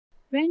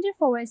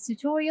Renderforest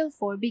tutorial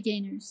for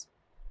beginners.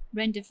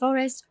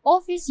 Renderforest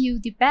offers you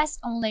the best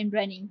online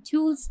branding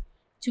tools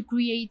to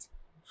create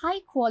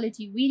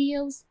high-quality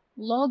videos,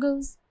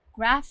 logos,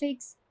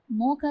 graphics,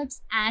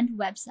 mockups, and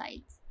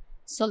websites.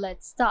 So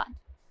let's start.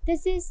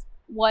 This is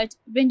what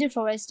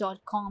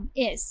renderforest.com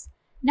is.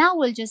 Now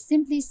we'll just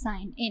simply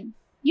sign in.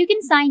 You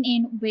can sign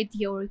in with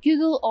your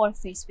Google or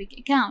Facebook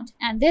account,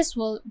 and this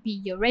will be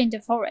your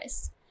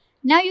Renderforest.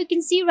 Now you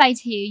can see right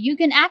here, you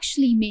can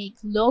actually make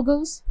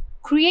logos,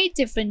 create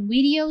different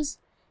videos,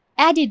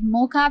 edit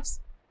mockups,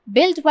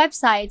 build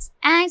websites,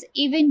 and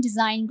even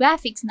design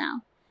graphics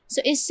now.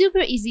 So it's super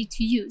easy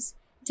to use.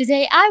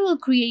 Today I will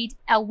create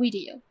a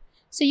video.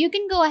 So you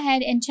can go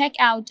ahead and check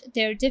out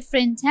their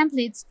different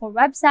templates for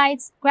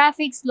websites,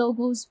 graphics,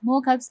 logos,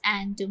 mockups,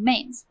 and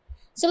domains.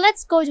 So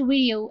let's go to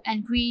video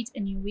and create a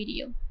new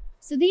video.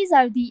 So these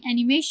are the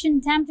animation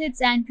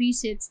templates and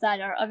presets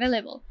that are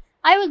available.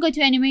 I will go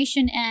to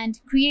animation and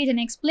create an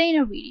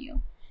explainer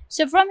video.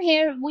 So from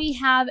here, we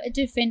have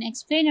different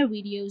explainer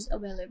videos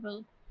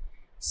available.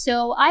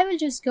 So I will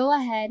just go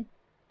ahead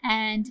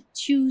and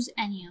choose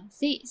any of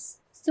these.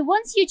 So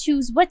once you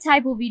choose what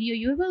type of video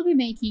you will be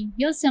making,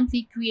 you'll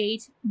simply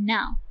create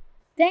now.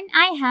 Then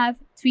I have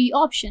three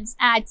options: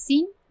 add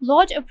scene,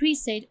 load a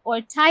preset,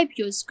 or type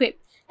your script.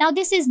 Now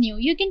this is new.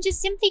 You can just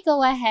simply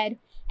go ahead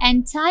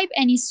and type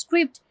any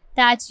script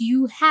that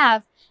you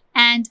have,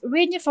 and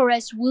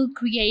Renderforest will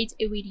create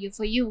a video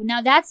for you.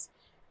 Now that's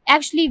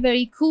actually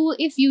very cool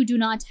if you do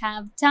not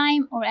have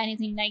time or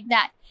anything like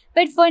that.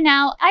 But for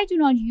now, I do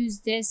not use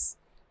this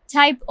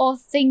type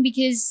of thing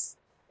because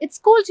it's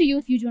cool to you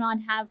if you do not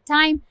have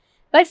time.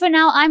 But for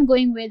now, I'm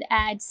going with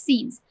add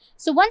scenes.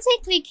 So once I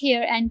click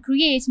here and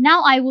create,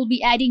 now I will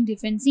be adding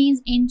different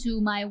scenes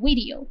into my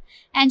video.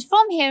 And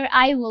from here,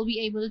 I will be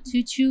able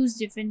to choose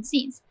different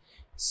scenes.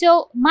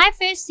 So my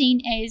first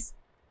scene is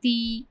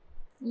the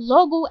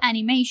logo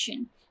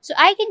animation. So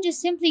I can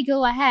just simply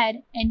go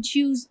ahead and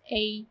choose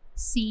a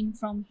scene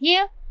from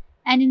here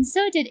and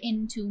insert it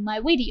into my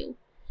video.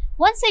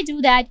 Once I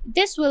do that,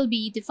 this will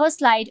be the first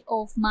slide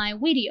of my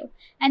video,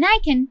 and I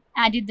can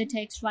edit the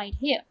text right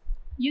here.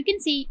 You can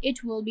see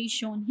it will be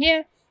shown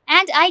here,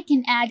 and I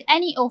can add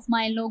any of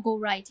my logo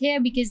right here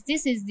because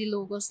this is the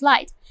logo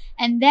slide.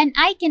 And then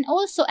I can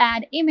also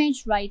add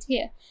image right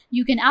here.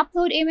 You can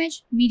upload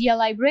image, media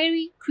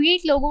library,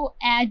 create logo,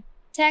 add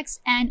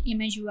text, and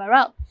image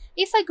URL.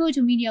 If I go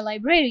to media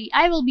library,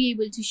 I will be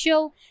able to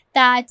show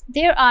that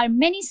there are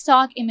many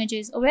stock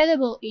images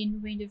available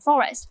in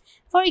Renderforest.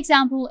 For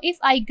example, if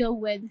I go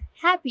with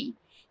happy,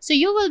 so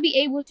you will be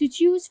able to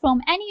choose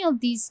from any of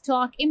these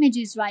stock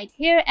images right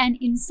here and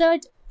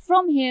insert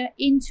from here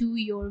into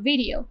your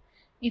video.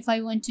 If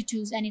I want to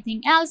choose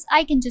anything else,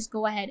 I can just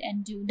go ahead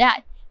and do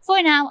that.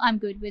 For now, I'm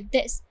good with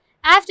this.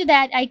 After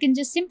that, I can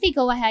just simply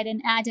go ahead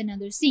and add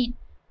another scene,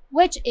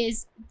 which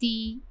is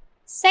the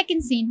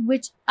second scene,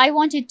 which I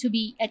want it to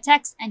be a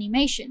text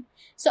animation.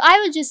 So I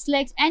will just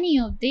select any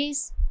of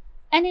these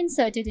and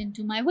insert it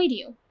into my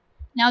video.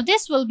 Now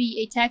this will be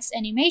a text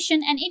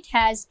animation and it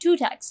has two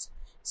texts.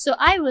 So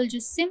I will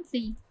just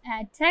simply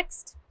add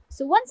text.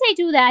 So once I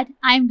do that,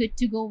 I'm good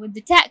to go with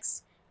the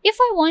text. If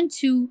I want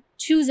to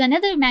choose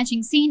another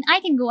matching scene,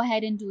 I can go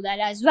ahead and do that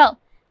as well.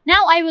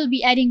 Now I will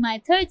be adding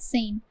my third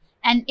scene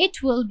and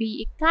it will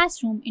be a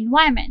classroom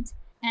environment.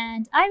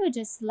 And I will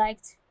just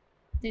select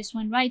this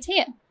one right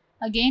here.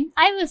 Again,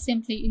 I will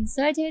simply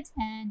insert it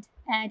and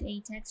add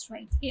a text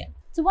right here.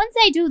 So once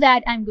I do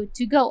that, I'm good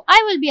to go.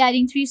 I will be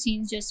adding three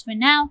scenes just for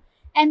now.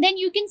 And then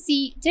you can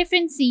see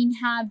different scenes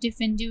have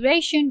different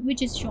duration,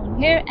 which is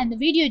shown here, and the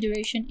video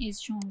duration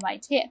is shown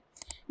right here.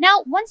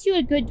 Now, once you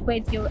are good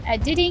with your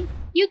editing,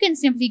 you can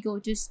simply go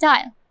to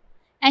style.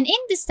 And in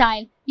the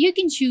style, you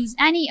can choose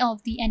any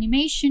of the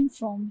animation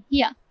from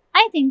here.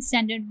 I think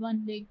standard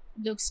one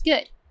looks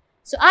good.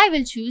 So I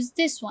will choose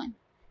this one.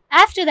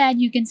 After that,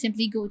 you can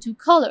simply go to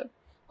color.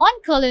 On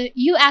color,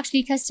 you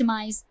actually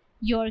customize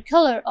your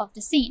color of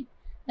the scene.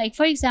 Like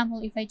for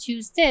example, if I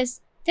choose this,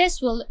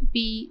 this will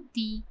be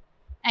the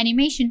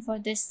animation for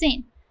this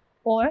scene.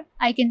 Or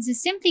I can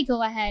just simply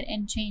go ahead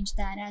and change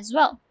that as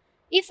well.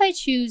 If I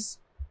choose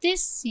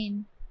this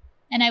scene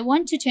and I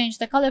want to change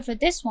the color for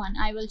this one,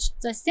 I will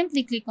just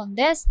simply click on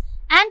this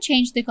and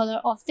change the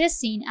color of this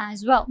scene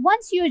as well.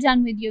 Once you're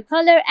done with your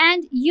color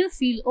and you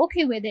feel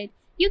okay with it,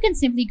 you can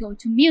simply go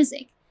to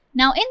music.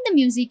 Now in the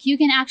music, you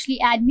can actually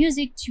add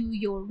music to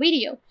your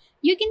video.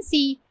 You can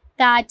see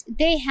that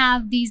they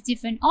have these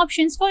different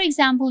options. For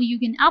example, you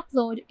can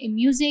upload a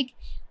music,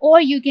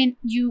 or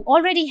you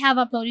already have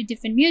uploaded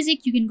different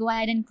music. You can go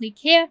ahead and click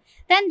here.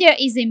 Then there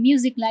is a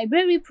music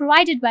library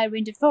provided by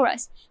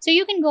Renderforest. So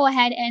you can go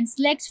ahead and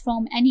select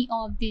from any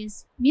of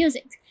these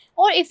music.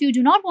 Or if you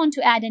do not want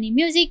to add any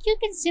music, you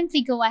can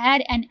simply go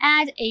ahead and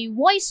add a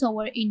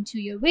voiceover into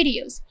your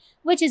videos,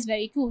 which is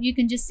very cool. You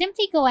can just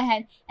simply go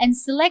ahead and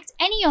select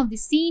any of the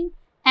scene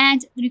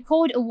and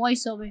record a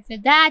voiceover for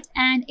that,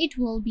 and it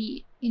will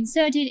be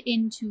inserted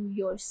into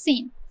your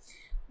scene.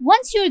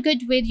 Once you're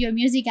good with your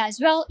music as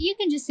well, you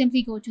can just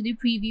simply go to the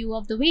preview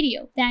of the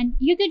video. Then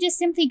you could just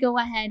simply go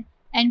ahead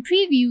and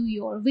preview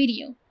your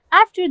video.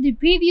 After the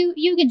preview,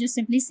 you can just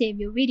simply save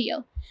your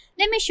video.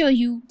 Let me show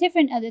you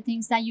different other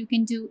things that you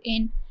can do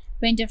in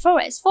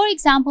Renderforest. For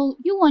example,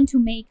 you want to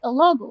make a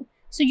logo.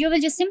 So you will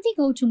just simply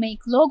go to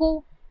make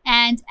logo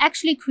and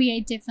actually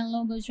create different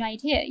logos right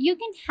here. You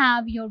can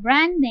have your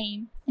brand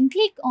name and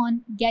click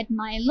on get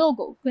my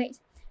logo. Great.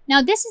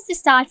 Now this is the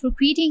start for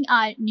creating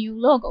our new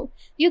logo.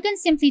 You can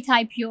simply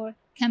type your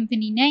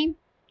company name,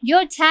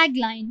 your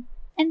tagline,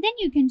 and then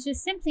you can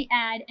just simply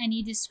add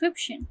any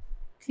description.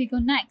 Click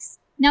on next.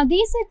 Now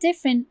these are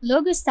different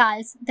logo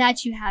styles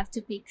that you have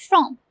to pick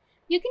from.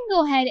 You can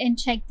go ahead and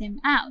check them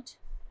out.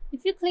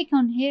 If you click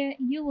on here,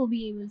 you will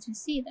be able to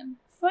see them.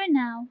 For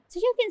now, so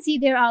you can see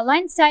there are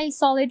line style,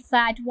 solid,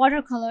 flat,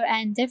 watercolor,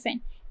 and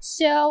different.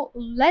 So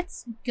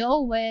let's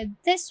go with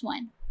this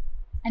one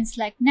and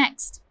select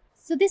next.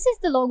 So this is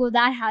the logo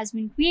that has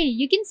been created.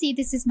 You can see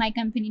this is my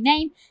company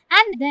name,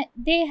 and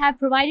they have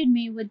provided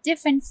me with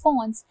different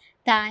fonts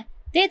that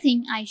they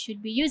think I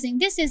should be using.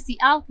 This is the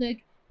outlook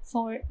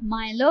for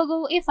my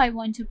logo. If I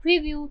want to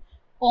preview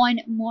on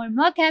more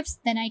markups,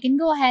 then I can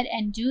go ahead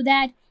and do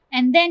that.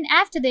 And then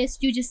after this,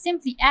 you just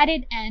simply add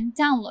it and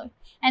download.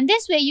 And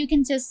this way you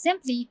can just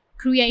simply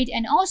create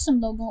an awesome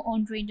logo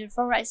on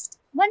Renderforest.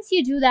 Once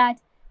you do that,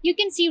 you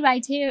can see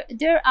right here,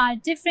 there are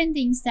different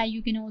things that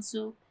you can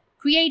also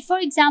create. For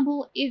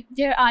example, if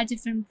there are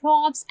different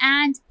props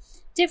and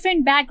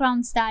different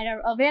backgrounds that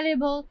are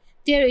available,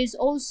 there is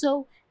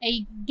also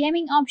a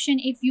gaming option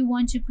if you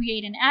want to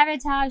create an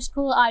avatar,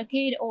 school,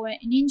 arcade, or a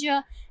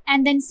ninja,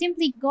 and then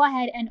simply go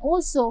ahead and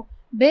also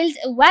build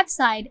a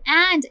website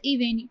and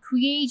even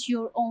create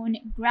your own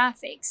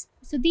graphics.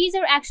 So these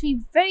are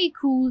actually very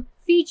cool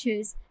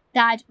features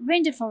that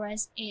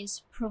Renderforest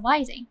is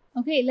providing.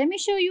 Okay, let me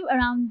show you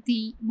around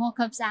the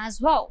mockups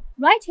as well.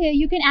 Right here,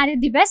 you can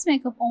edit the best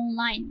makeup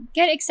online,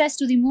 get access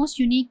to the most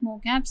unique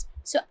mockups.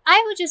 So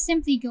I will just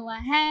simply go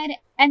ahead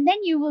and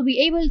then you will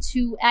be able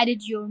to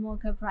edit your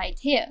mockup right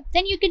here.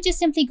 Then you can just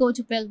simply go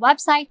to build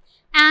website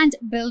and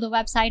build a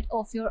website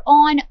of your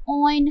own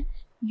on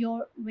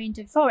your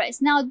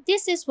Renderforest. Now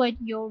this is what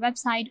your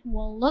website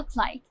will look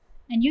like,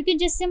 and you can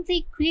just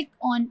simply click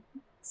on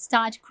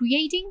start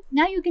creating.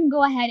 Now you can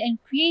go ahead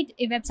and create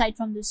a website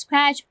from the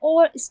scratch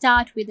or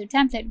start with a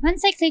template.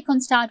 Once I click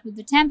on start with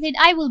the template,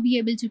 I will be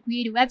able to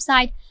create a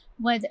website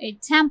with a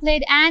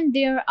template, and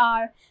there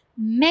are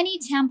many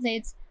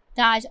templates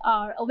that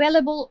are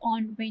available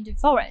on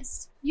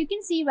Renderforest. You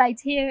can see right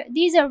here,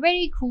 these are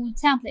very cool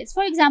templates.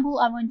 For example,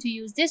 I want to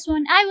use this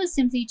one. I will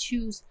simply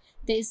choose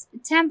this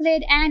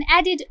template and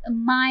edit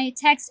my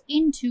text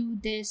into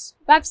this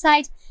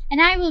website, and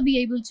I will be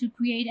able to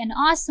create an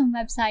awesome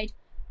website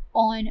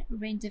on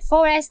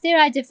Renderforest. There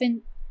are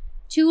different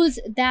tools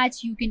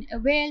that you can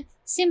avail.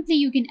 Simply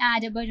you can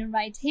add a button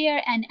right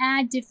here and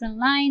add different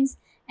lines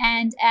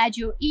and add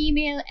your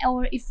email,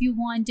 or if you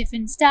want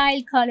different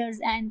style, colors,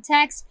 and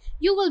text,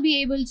 you will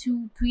be able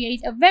to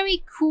create a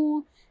very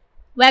cool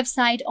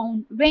website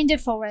on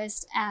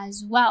Renderforest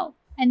as well.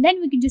 And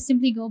then we can just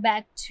simply go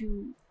back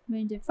to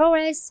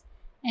Renderforest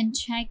and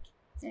check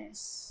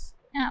this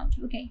out.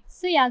 Okay,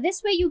 so yeah,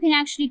 this way you can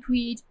actually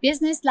create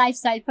business,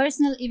 lifestyle,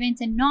 personal,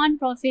 events, and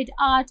non-profit,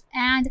 art,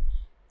 and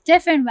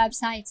different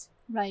websites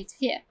right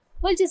here.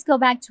 We'll just go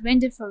back to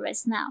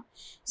Renderforest now.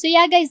 So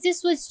yeah guys,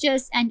 this was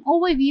just an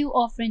overview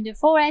of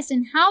Renderforest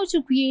and how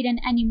to create an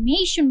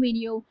animation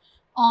video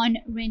on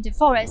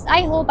Renderforest.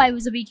 I hope I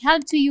was a big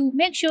help to you.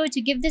 Make sure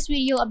to give this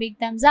video a big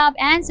thumbs up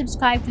and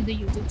subscribe to the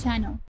YouTube channel.